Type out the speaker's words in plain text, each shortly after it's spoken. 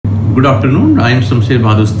Good afternoon. I am Shamsher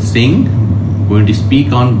Bahadur Singh, going to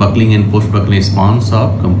speak on buckling and post-buckling response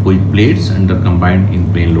of composite plates under combined in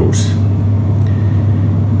plane loads.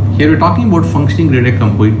 Here we are talking about functioning graded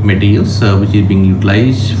composite materials which is being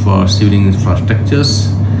utilized for civil infrastructures,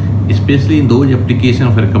 especially in those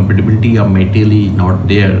applications where compatibility of material is not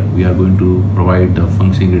there. We are going to provide the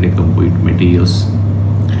functioning graded composite materials.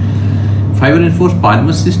 Fiber reinforced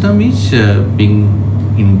polymer system is being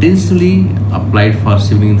intensively applied for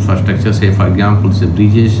civil infrastructure, say for example say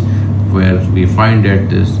bridges, where we find that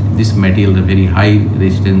this material has very high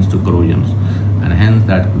resistance to corrosions, and hence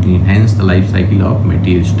that could enhance the life cycle of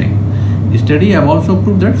material strength. The study have also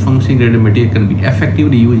proved that functioning graded material can be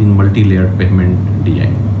effectively used in multi-layered pavement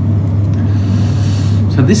design.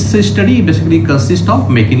 So this study basically consists of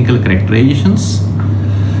mechanical characterizations,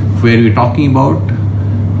 where we are talking about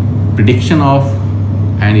prediction of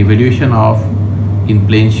and evaluation of in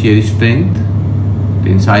plane shear strength,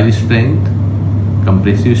 tensile strength,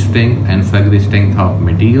 compressive strength and fragile strength of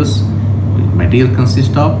materials. Material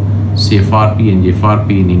consists of CFRP and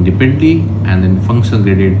JFRP independently, and then function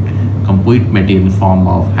graded composite material in form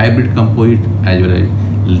of hybrid composite as well as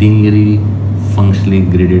linearly functionally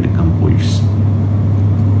graded composites.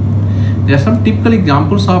 There are some typical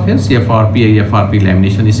examples of here CFRP and JFRP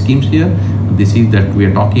lamination schemes here. This is that we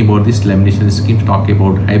are talking about this lamination schemes talking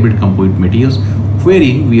about hybrid composite materials,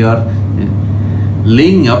 wherein we are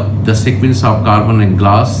laying up the sequence of carbon and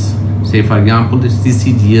glass. Say for example, this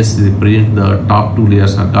CCGS represents the top two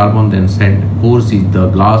layers are carbon, then cores is the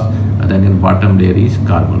glass, and then in bottom layer is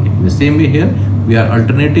carbon. In the same way here, we are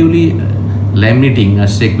alternatively laminating or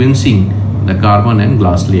sequencing the carbon and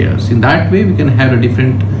glass layers. In that way, we can have a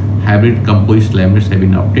different hybrid composite laminates have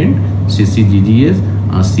been obtained. CCGS,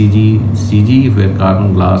 CG where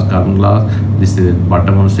carbon glass. This is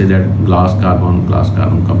bottom one, say that glass carbon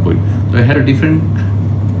composite. So I had a different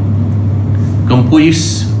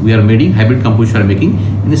composites we are making, hybrid composites we are making.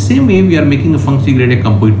 In the same way, we are making a functionally graded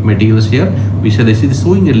composite materials here. We say this is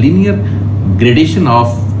showing a linear gradation of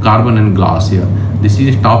carbon and glass here. This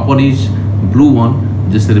is top one is blue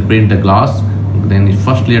one. This represent the glass. Then the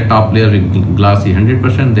first layer, top layer glass is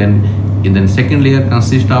 100%. Then second layer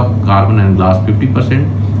consists of carbon and glass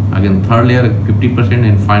 50%. Again third layer 50%,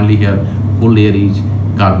 and finally here whole layer is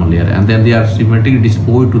carbon layer. And then they are symmetrically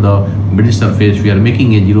disposed to the middle surface. We are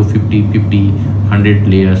making a 0, 50, 50, 100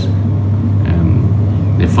 layers.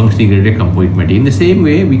 The functionally graded composite material. In the same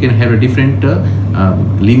way, we can have a different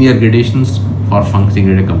linear gradations for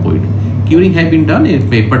functionally graded composite. Curing have been done. A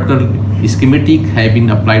particular schematic have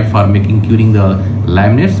been applied for making curing the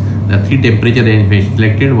laminates. The three temperature range is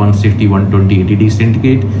selected: 160, 120, 80 degrees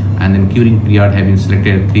centigrade, and then curing period have been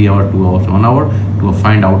selected 3 hours, 2 hours, 1 hour to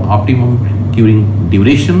find out optimum curing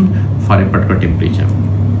duration for a particular temperature.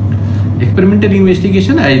 Experimental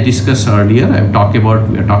investigation, as discussed earlier, we are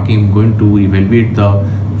going to evaluate the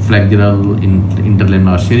flexural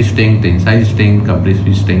interlaminar shear strength, tensile strength,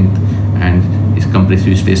 compressive strength, and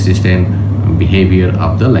compressive stress strength behavior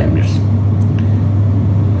of the laminates.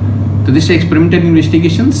 So this experimental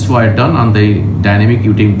investigations were done on the dynamic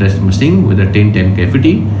utility test machine with a 1010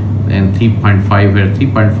 cavity and 3.5 where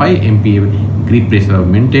 3.5 MPa grip pressure was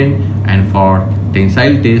maintained, and for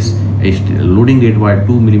tensile test loading rate was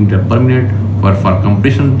 2 mm per minute, for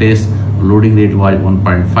compression test loading rate was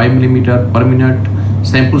 1.5 mm per minute.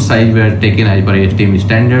 Sample size were taken as per STM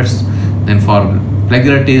standards. Then for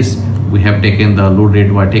flexural test we have taken the load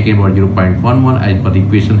rate was taken about 0.11 as per the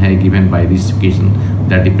equation given by this equation,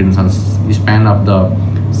 that depends on span of the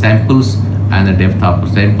samples and the depth of the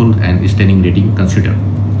sample and staining rating considered.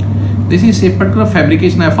 This is a particular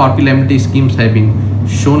fabrication of RP laminate schemes have been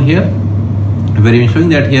shown here, where we are showing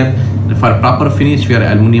that here for proper finish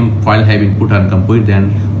where aluminum foil have been put on composite, then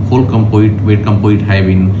whole composite weight composite have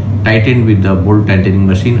been tightened with the bolt tightening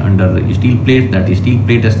machine under the steel plate. That is steel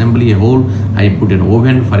plate assembly a whole I put in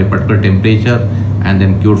oven for a particular temperature and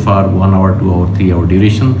then cured for 1 hour, 2 hour, 3 hour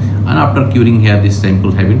duration. And after curing here, this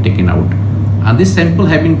sample have been taken out. And this sample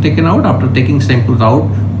have been taken out. After taking samples out,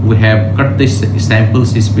 we have cut this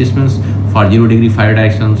samples specimens for 0 degree 5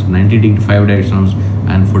 directions, 90 degree 5 directions,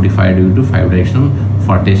 and 45 degree to 5 direction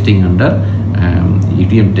for testing under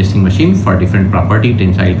UTM testing machine for different property: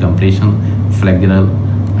 tensile, compression, flexural,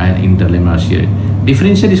 and interlaminar shear.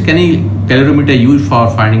 Differential scanning calorimeter used for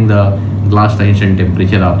finding the glass strength and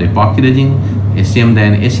temperature of the epoxy resin. SEM,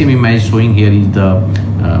 then SEM image showing here is the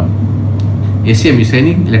SEM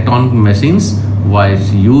scanning electron machines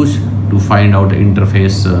was used to find out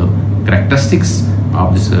interface characteristics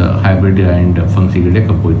of this hybrid and functionally graded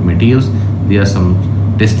composite materials. There are some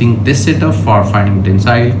test setup for finding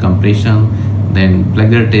tensile, compression, then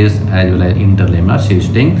flexural test as well as interlaminar shear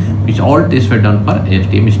strength. which all tests were done per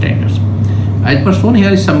ASTM standards. As per shown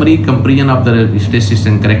here is summary comparison of the stress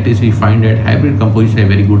resistance characteristics. We find that hybrid composites have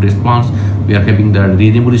very good response. We are having the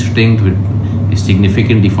reasonable strength with a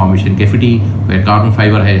significant deformation cavity, where carbon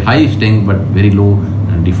fiber has high strength but very low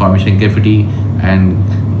deformation cavity, and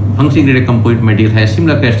functionally graded composite material has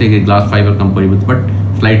similar characteristics as glass fiber composite but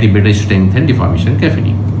slightly better strength and deformation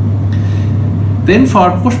cavity. Then for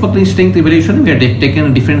post-buckling strength evaluation, we have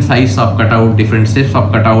taken different size of cutout, different shapes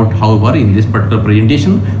of cutout. However, in this particular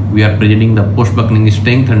presentation, we are presenting the post-buckling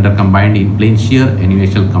strength under combined in plane shear and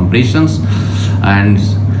uniaxial compressions. And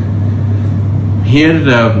here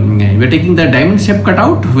we are taking the diamond shape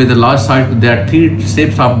cutout with the large size. There are three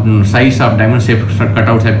shapes of size of diamond shape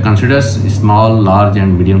cutouts have considered: small, large,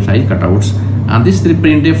 and medium size cutouts. And this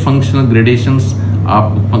represents functional gradations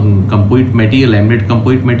of composite material, laminate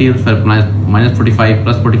composite material for minus 45,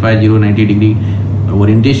 plus 45, 0, 90 degree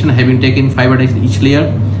orientation have been taken 5 at each layer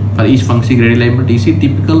for each functionally graded laminate. You see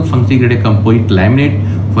typical functionally graded composite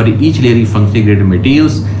laminate for each layer is functionally graded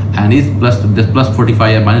materials, and is plus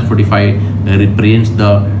 45 or minus 45 represents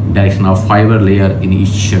the direction of fiber layer in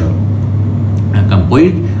each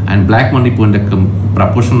composite, and black one represents the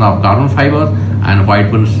proportion of carbon fiber, and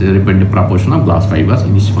white ones represent the proportion of glass fibers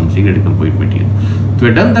in each functionally graded composite material. So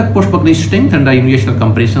we have done the post-buckling strength under uniaxial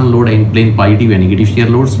compression load and plane positive and negative shear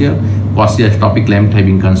loads here. Quasi-isotopic length have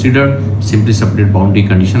been considered, simply separated boundary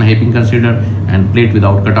condition have been considered, and plate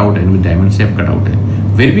without cutout and with diamond shape cutout.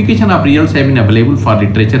 Verification of results have been available for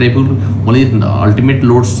literature. Only the ultimate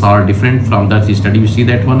loads are different from that study. You see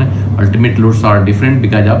that one, ultimate loads are different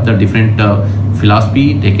because of the different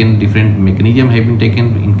philosophy taken, different mechanism have been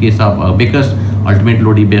taken. In case of Baker's, ultimate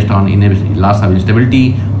load is based on loss of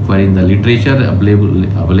instability, where in the literature available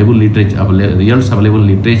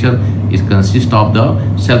literature is consist of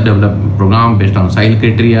the self-developed program based on SIL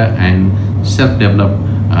criteria and self-developed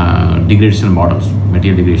degradation models,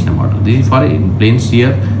 material degradation model. This is for plane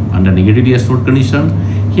shear under negative load condition.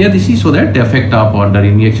 Here this is so that the effect of under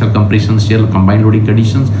uniaxial compression shear combined loading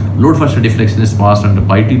conditions, load versus deflection response under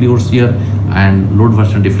positive load shear and load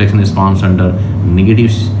versus deflection response under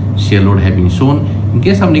negative shear load have been shown. In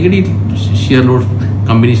case of negative shear load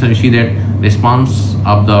combination, you see that response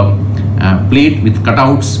of the plate with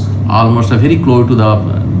cutouts almost very close to the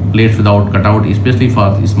plates without cutout, especially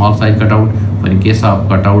for small size cutout. But in case of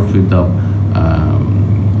cutouts with the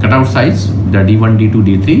cutout size, the D1, D2,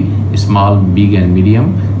 D3, small, big, and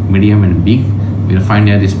medium and big, we will find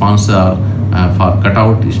a response for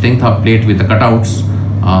cutout strength of plate with the cutouts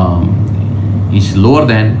is lower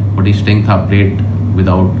than what is strength of plate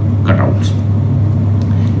without cutouts.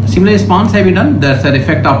 Similar response have been done. There's an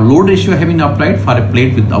effect of load ratio have been applied for a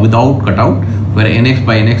plate without cutout, where NX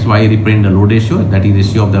by NXY represent the load ratio, that is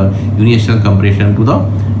ratio of the uniaxial compression to the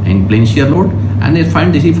in plane shear load. And they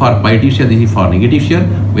find this is for positive shear, this is for negative shear.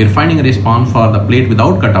 We are finding a response for the plate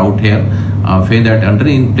without cutout here, find that under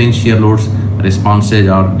in plane shear loads responses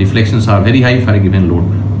or deflections are very high for a given load.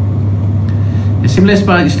 A similar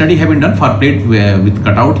study have been done for plate with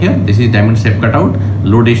cutout here. This is diamond shape cutout.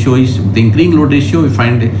 Load ratio is, with the increasing load ratio, we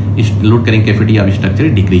find load carrying capacity of structure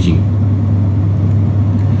decreasing.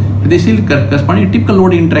 This is corresponding typical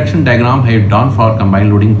load interaction diagram I have done for combined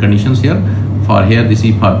loading conditions here. For here, this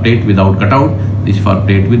is for plate without cutout. This is for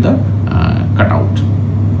plate with the cutout.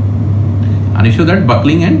 And you show that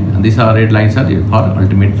buckling and these are red lines are for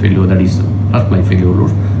ultimate failure, that is first ply failure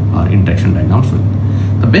load or interaction diagram.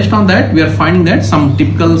 So, based on that, we are finding that some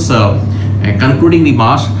typicals concluding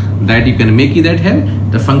remarks that you can make it that here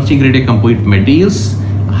the functionally graded composite materials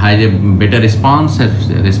has a better response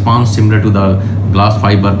similar to the glass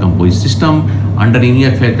fiber composite system under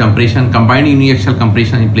uniaxial compression, combined uniaxial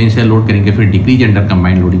compression in plane shear load carrying capacity decrease under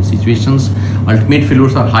combined loading situations. Ultimate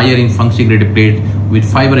failures are higher in functionally graded plate with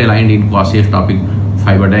fiber aligned in quasi-isotopic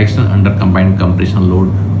fiber direction under combined compression load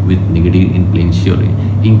with negative in plane shear.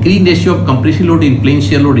 Increased ratio of compressive load in plane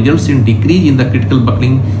shear load results in decrease in the critical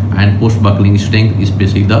buckling and post-buckling strength,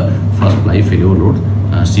 especially the first ply failure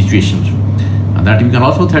load situations. That we can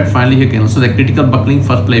also finally here can also the critical buckling,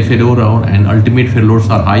 first ply failure and ultimate failure loads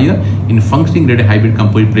are higher in functioning graded hybrid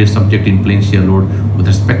composite plates subject in plane shear load with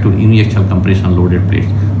respect to uniaxial compression loaded plates.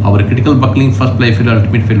 Our critical buckling, first ply failure,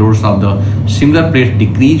 ultimate failure loads of the similar plates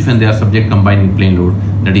decrease when they are subject combined in plane load,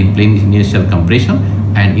 that in plane uniaxial compression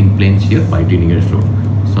and in plane shear by negative load.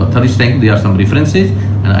 So third strength, there are some references,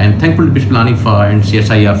 and I am thankful to Postbuckling for and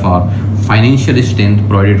CSIR for financial strength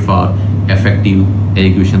provided for effective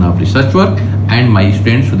execution of research work, and my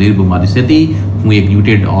student Sudhir Bhumadiseti, who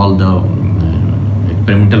executed all the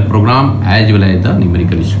experimental program as well as the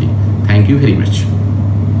numerical study. Thank you very much.